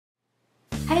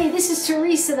this is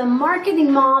Teresa, the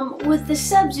marketing mom, with the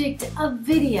subject of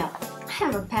video. I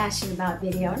have a passion about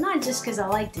video, not just because I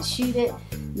like to shoot it,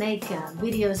 make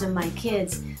videos of my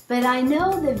kids, but I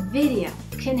know that video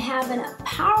can have a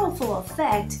powerful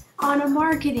effect on a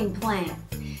marketing plan.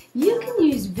 You can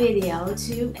use video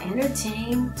to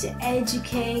entertain, to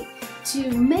educate, to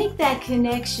make that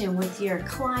connection with your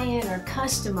client or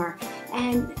customer,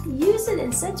 and use it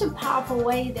in such a powerful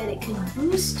way that it can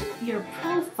boost your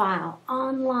profile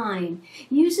online.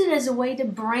 Use it as a way to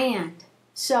brand.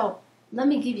 So let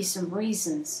me give you some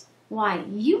reasons why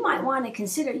you might want to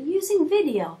consider using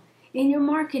video in your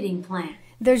marketing plan.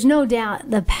 There's no doubt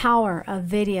the power of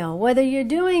video. Whether you're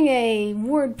doing a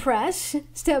WordPress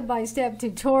step-by-step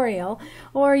tutorial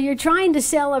or you're trying to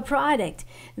sell a product,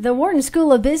 the Wharton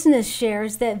School of Business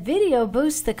shares that video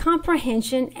boosts the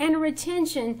comprehension and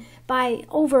retention by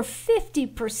over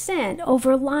 50%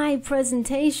 over live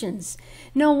presentations.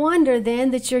 No wonder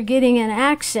then that you're getting an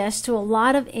access to a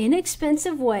lot of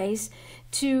inexpensive ways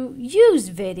to use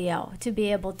video to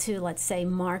be able to, let's say,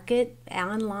 market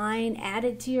online, add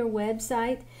it to your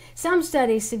website. Some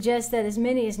studies suggest that as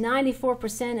many as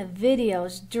 94% of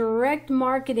videos direct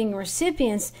marketing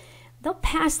recipients, they'll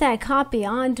pass that copy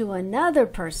on to another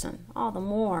person. All the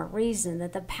more reason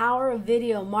that the power of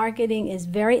video marketing is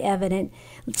very evident.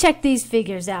 Check these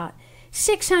figures out.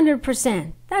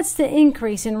 600%. That's the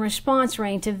increase in response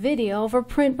rate to video over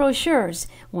print brochures.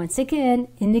 Once again,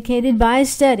 indicated by a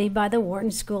study by the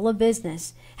Wharton School of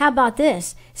Business. How about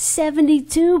this?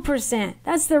 72%.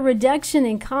 That's the reduction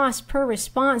in cost per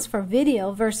response for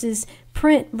video versus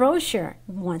print brochure.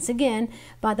 Once again,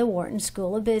 by the Wharton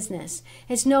School of Business.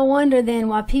 It's no wonder then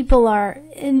why people are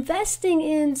investing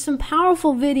in some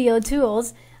powerful video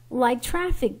tools like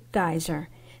Traffic Geyser.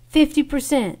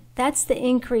 50%. That's the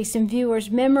increase in viewers'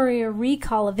 memory or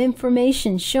recall of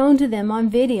information shown to them on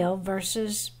video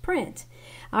versus print.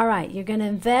 All right, you're going to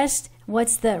invest.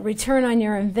 What's the return on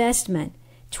your investment?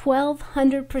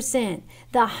 1,200%.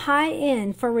 The high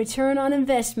end for return on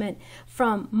investment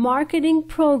from marketing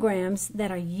programs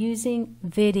that are using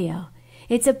video.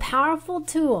 It's a powerful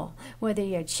tool, whether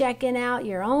you're checking out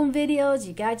your own videos,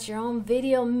 you got your own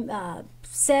video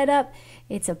set up.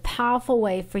 It's a powerful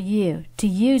way for you to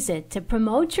use it to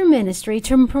promote your ministry,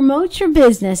 to promote your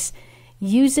business.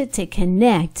 Use it to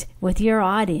connect with your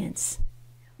audience.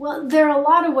 Well, there are a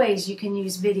lot of ways you can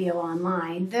use video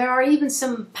online. There are even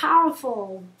some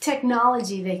powerful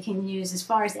technology they can use as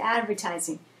far as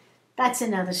advertising. That's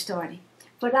another story.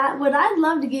 But what I'd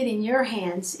love to get in your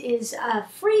hands is a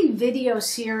free video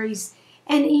series,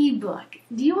 an ebook.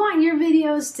 Do you want your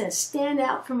videos to stand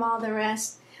out from all the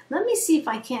rest? Let me see if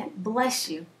I can't bless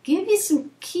you. Give you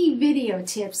some key video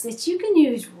tips that you can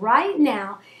use right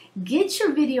now. Get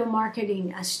your video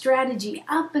marketing strategy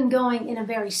up and going in a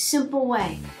very simple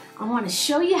way. I want to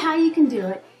show you how you can do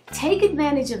it. Take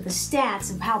advantage of the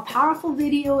stats of how powerful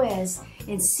video is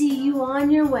and see you on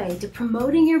your way to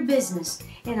promoting your business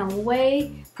in a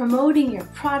way, promoting your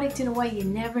product in a way you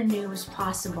never knew was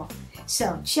possible.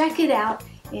 So check it out,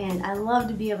 and I love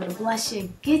to be able to bless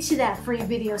you, get you that free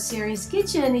video series,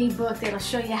 get you an ebook that'll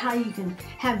show you how you can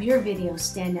have your videos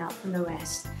stand out from the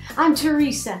rest. I'm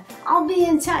Teresa. I'll be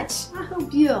in touch. I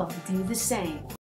hope you'll do the same.